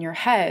voice in your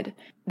head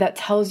that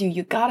tells you,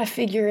 you gotta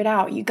figure it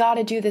out, you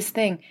gotta do this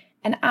thing,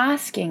 and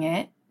asking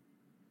it,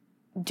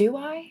 do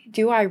I?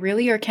 Do I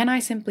really? Or can I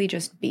simply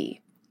just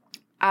be?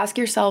 Ask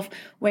yourself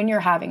when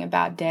you're having a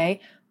bad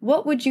day,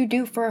 what would you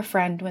do for a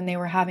friend when they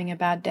were having a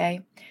bad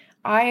day?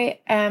 I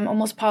am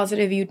almost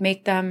positive you'd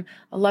make them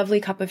a lovely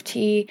cup of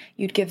tea,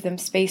 you'd give them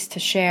space to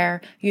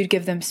share, you'd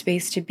give them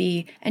space to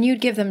be, and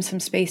you'd give them some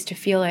space to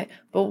feel it.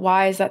 But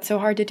why is that so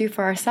hard to do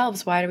for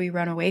ourselves? Why do we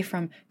run away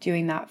from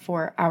doing that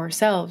for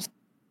ourselves?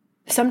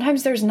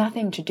 Sometimes there's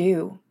nothing to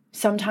do.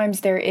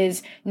 Sometimes there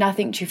is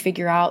nothing to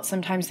figure out.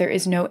 Sometimes there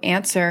is no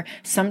answer.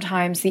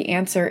 Sometimes the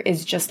answer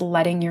is just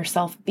letting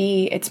yourself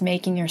be. It's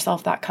making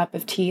yourself that cup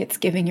of tea. It's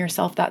giving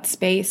yourself that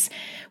space.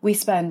 We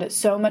spend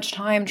so much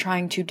time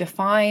trying to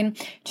define,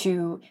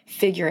 to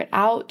figure it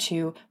out,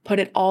 to put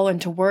it all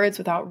into words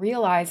without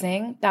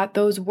realizing that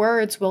those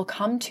words will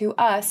come to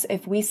us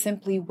if we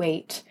simply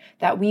wait,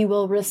 that we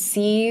will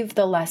receive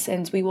the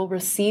lessons, we will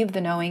receive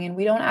the knowing, and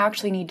we don't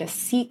actually need to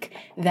seek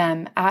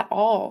them at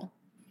all.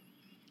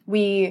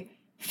 We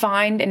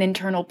find an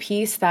internal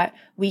peace that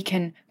we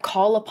can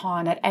call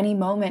upon at any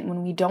moment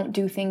when we don't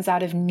do things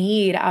out of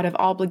need, out of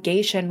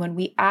obligation, when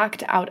we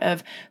act out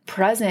of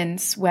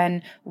presence,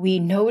 when we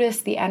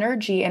notice the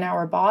energy in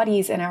our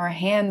bodies and our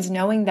hands,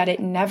 knowing that it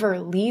never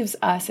leaves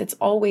us. It's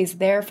always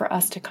there for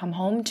us to come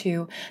home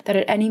to, that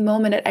at any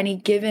moment, at any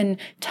given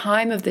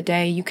time of the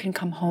day, you can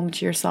come home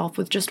to yourself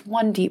with just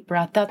one deep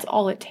breath. That's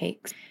all it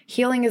takes.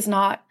 Healing is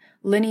not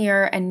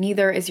linear, and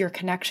neither is your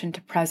connection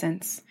to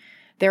presence.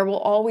 There will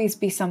always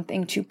be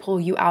something to pull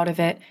you out of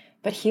it,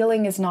 but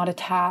healing is not a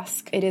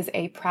task, it is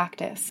a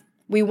practice.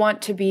 We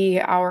want to be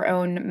our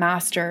own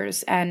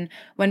masters, and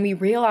when we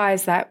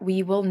realize that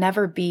we will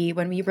never be,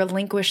 when we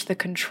relinquish the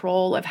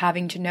control of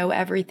having to know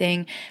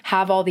everything,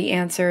 have all the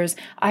answers,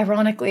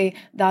 ironically,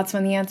 that's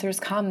when the answers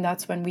come,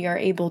 that's when we are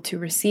able to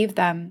receive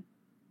them.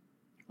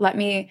 Let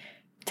me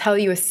tell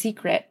you a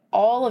secret.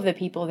 All of the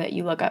people that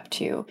you look up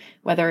to,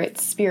 whether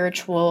it's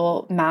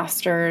spiritual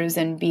masters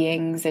and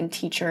beings and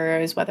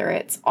teachers, whether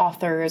it's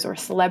authors or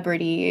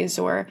celebrities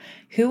or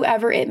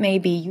whoever it may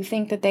be, you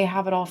think that they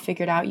have it all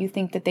figured out. You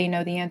think that they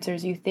know the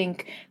answers. You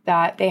think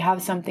that they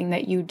have something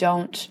that you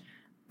don't.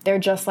 They're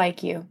just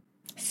like you,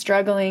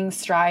 struggling,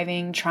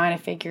 striving, trying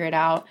to figure it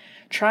out,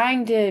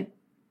 trying to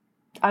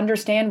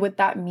understand what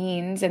that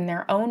means in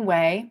their own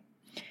way.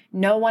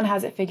 No one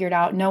has it figured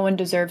out. No one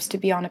deserves to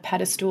be on a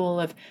pedestal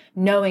of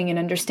knowing and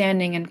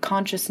understanding and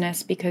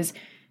consciousness, because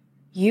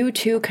you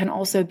too can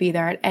also be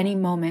there at any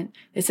moment.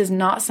 This is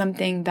not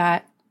something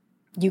that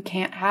you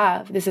can't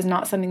have. This is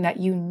not something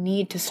that you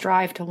need to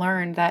strive to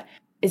learn. That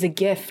is a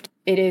gift.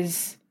 It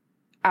is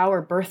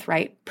our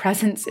birthright.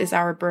 Presence is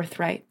our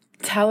birthright.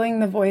 Telling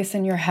the voice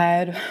in your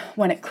head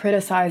when it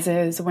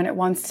criticizes, when it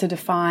wants to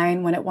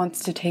define, when it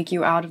wants to take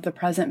you out of the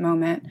present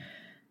moment,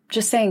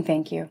 just saying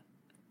thank you.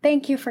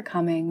 Thank you for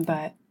coming,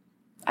 but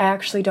I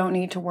actually don't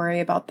need to worry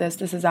about this.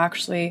 This is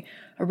actually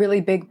a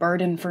really big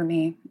burden for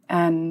me,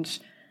 and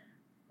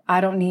I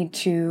don't need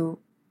to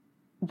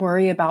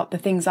worry about the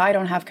things I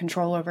don't have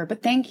control over,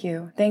 but thank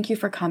you. Thank you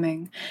for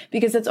coming,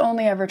 because it's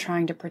only ever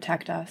trying to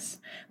protect us.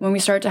 When we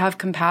start to have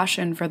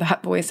compassion for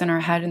that voice in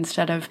our head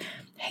instead of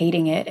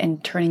hating it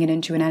and turning it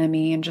into an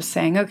enemy and just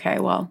saying, okay,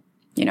 well,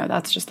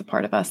 that's just the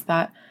part of us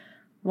that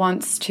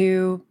wants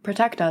to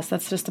protect us.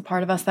 That's just the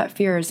part of us that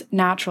fears.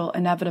 Natural,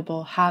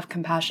 inevitable. Have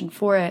compassion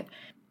for it.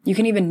 You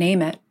can even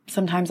name it.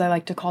 Sometimes I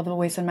like to call the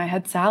voice in my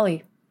head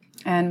Sally.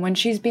 And when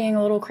she's being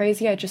a little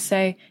crazy, I just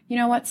say, you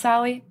know what,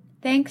 Sally?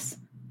 Thanks,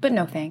 but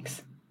no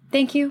thanks.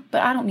 Thank you,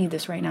 but I don't need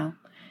this right now.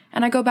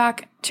 And I go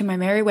back to my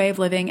merry way of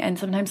living, and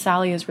sometimes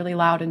Sally is really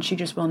loud and she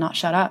just will not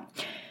shut up.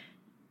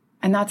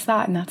 And that's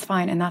that, and that's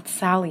fine, and that's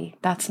Sally.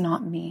 That's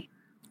not me.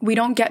 We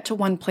don't get to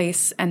one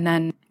place and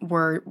then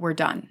we're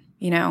done,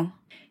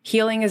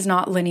 Healing is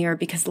not linear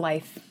because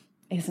life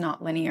is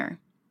not linear.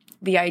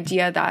 The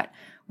idea that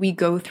we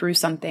go through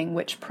something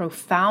which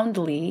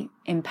profoundly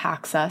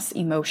impacts us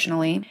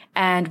emotionally,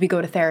 and we go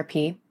to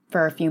therapy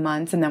for a few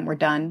months and then we're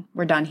done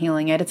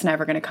healing it. It's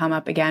never going to come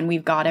up again.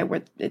 We've got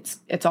it.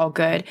 It's all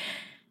good.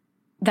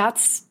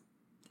 That's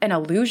an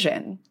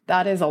illusion.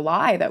 That is a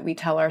lie that we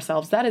tell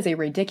ourselves. That is a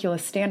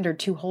ridiculous standard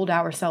to hold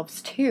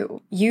ourselves to.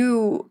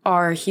 You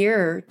are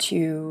here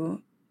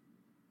to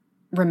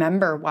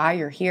remember why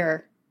you're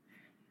here.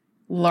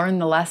 learn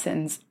the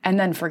lessons and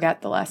then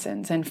forget the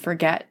lessons and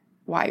forget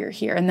why you're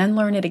here and then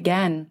learn it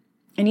again.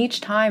 And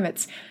each time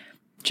it's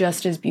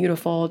just as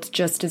beautiful, it's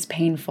just as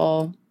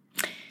painful.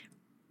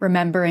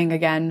 Remembering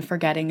again,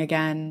 forgetting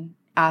again,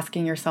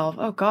 asking yourself,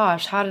 oh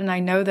gosh, how didn't I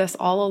know this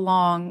all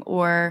along?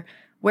 Or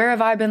where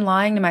have I been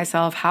lying to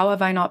myself? How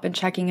have I not been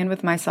checking in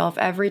with myself?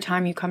 Every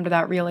time you come to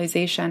that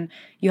realization,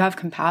 you have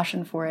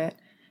compassion for it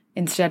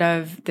instead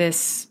of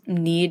this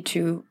need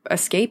to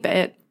escape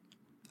it.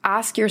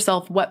 Ask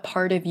yourself what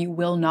part of you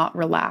will not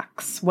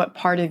relax, what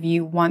part of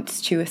you wants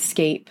to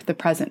escape the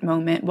present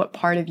moment, what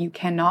part of you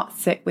cannot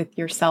sit with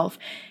yourself,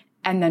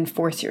 and then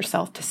force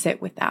yourself to sit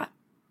with that.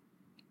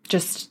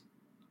 Just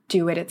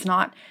do it. It's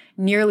not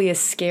nearly as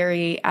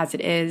scary as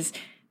it is.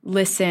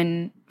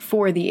 Listen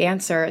for the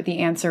answer. The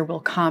answer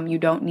will come. You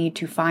don't need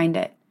to find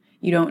it.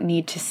 You don't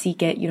need to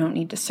seek it. You don't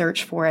need to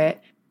search for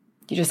it.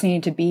 You just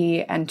need to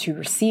be and to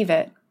receive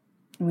it.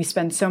 And we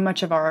spend so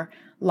much of our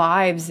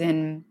lives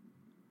in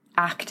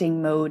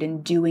acting mode,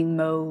 in doing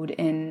mode,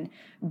 in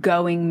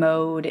going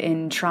mode,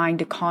 in trying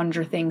to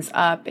conjure things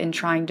up, in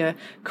trying to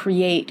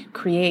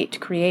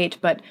create.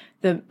 But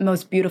the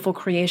most beautiful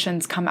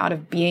creations come out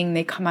of being.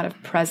 They come out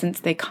of presence.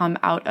 They come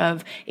out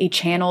of a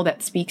channel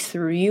that speaks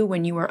through you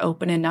when you are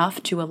open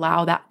enough to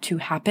allow that to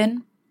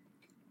happen.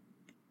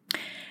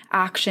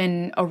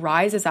 Action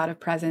arises out of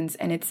presence,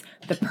 and it's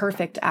the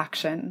perfect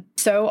action.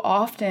 So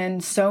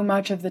often, so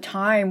much of the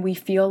time, we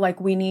feel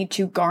like we need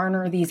to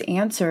garner these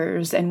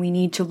answers and we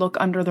need to look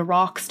under the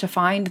rocks to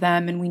find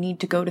them, and we need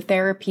to go to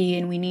therapy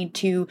and we need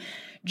to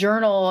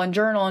journal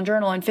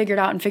and figure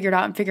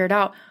it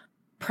out.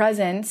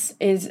 Presence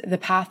is the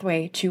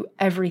pathway to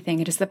everything.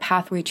 It is the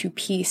pathway to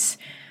peace.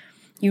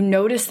 You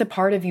notice the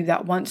part of you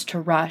that wants to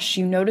rush.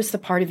 You notice the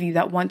part of you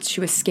that wants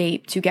to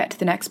escape, to get to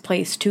the next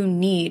place, to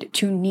need,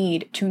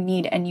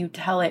 and you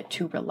tell it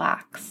to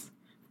relax.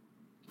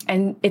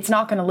 And it's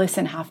not going to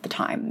listen half the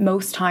time.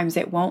 Most times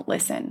it won't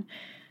listen.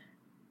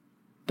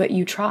 But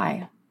you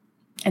try.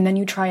 And then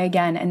you try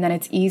again, and then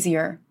it's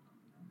easier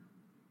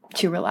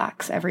to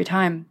relax every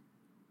time.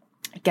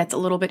 It gets a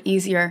little bit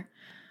easier.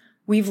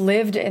 We've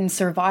lived in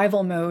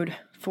survival mode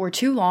for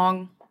too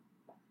long.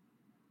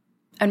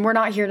 And we're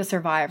not here to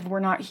survive. We're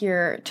not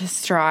here to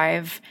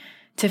strive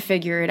to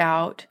figure it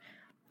out.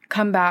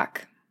 Come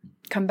back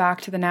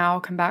to the now,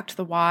 come back to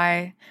the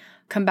why,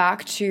 come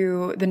back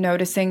to the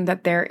noticing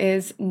that there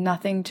is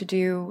nothing to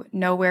do,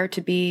 nowhere to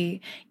be.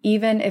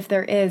 Even if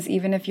there is,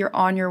 even if you're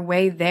on your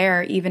way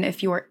there, even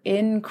if you're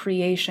in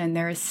creation,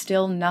 there is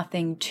still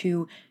nothing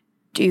to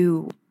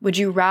do. Would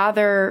you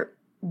rather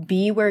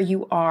be where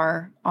you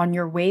are on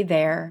your way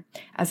there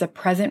as a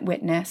present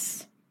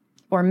witness,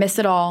 or miss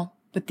it all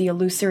with the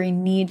illusory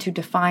need to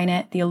define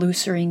it, the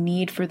illusory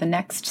need for the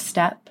next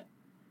step,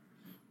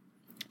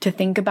 to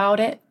think about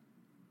it?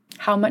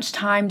 How much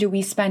time do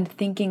we spend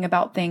thinking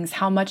about things?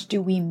 How much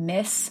do we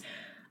miss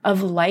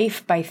of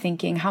life by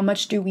thinking? How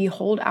much do we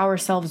hold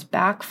ourselves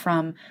back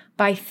from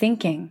by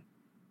thinking?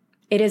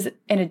 It is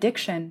an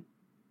addiction,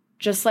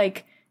 just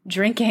like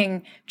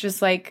drinking,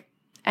 just like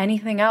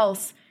anything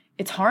else.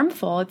 It's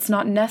harmful. It's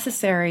not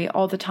necessary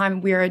all the time.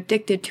 We are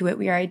addicted to it.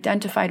 We are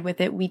identified with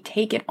it. We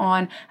take it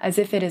on as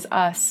if it is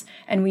us.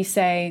 And we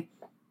say,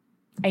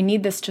 I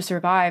need this to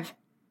survive.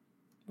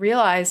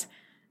 Realize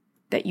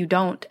that you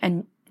don't,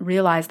 and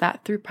realize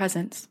that through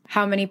presence.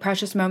 How many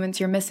precious moments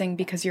you're missing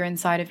because you're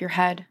inside of your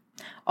head.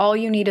 All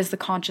you need is the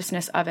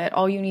consciousness of it.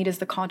 All you need is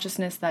the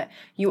consciousness that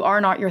you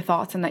are not your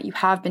thoughts and that you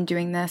have been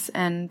doing this.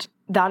 And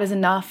that is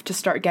enough to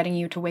start getting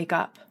you to wake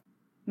up.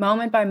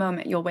 Moment by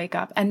moment, you'll wake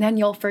up, and then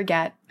you'll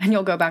forget, and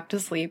you'll go back to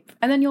sleep,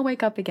 and then you'll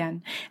wake up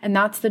again. And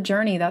that's the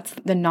journey. That's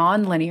the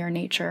non-linear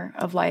nature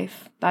of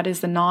life. That is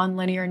the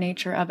non-linear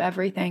nature of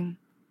everything.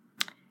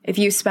 If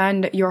you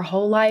spend your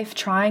whole life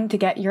trying to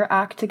get your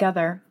act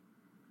together,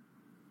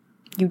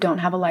 you don't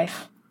have a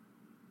life.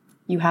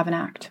 You have an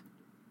act.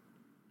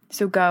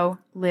 So go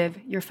live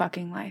your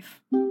fucking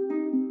life.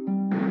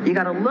 You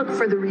got to look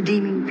for the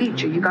redeeming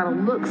feature. You got to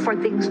look for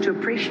things to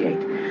appreciate.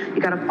 You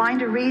got to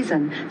find a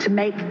reason to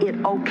make it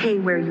okay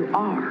where you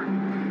are.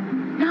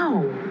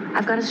 No,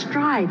 I've got to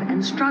strive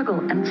and struggle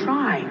and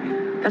try.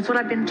 That's what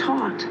I've been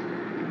taught.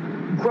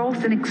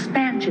 Growth and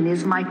expansion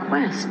is my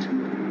quest.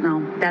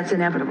 No, that's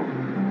inevitable.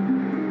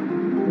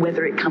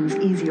 Whether it comes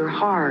easy or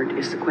hard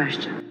is the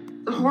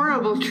question. The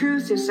horrible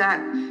truth is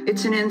that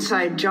it's an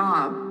inside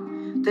job.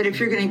 That if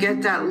you're going to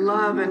get that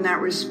love and that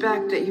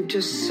respect that you've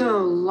just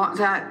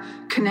that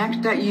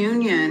that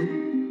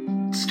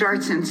union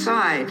starts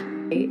inside.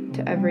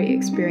 To every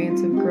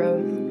experience of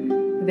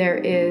growth, there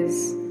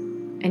is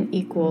an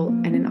equal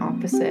and an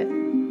opposite.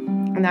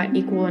 And that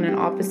equal and an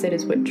opposite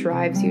is what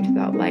drives you to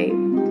that light.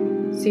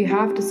 So you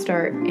have to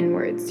start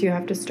inwards. You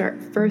have to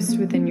start first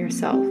within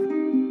yourself.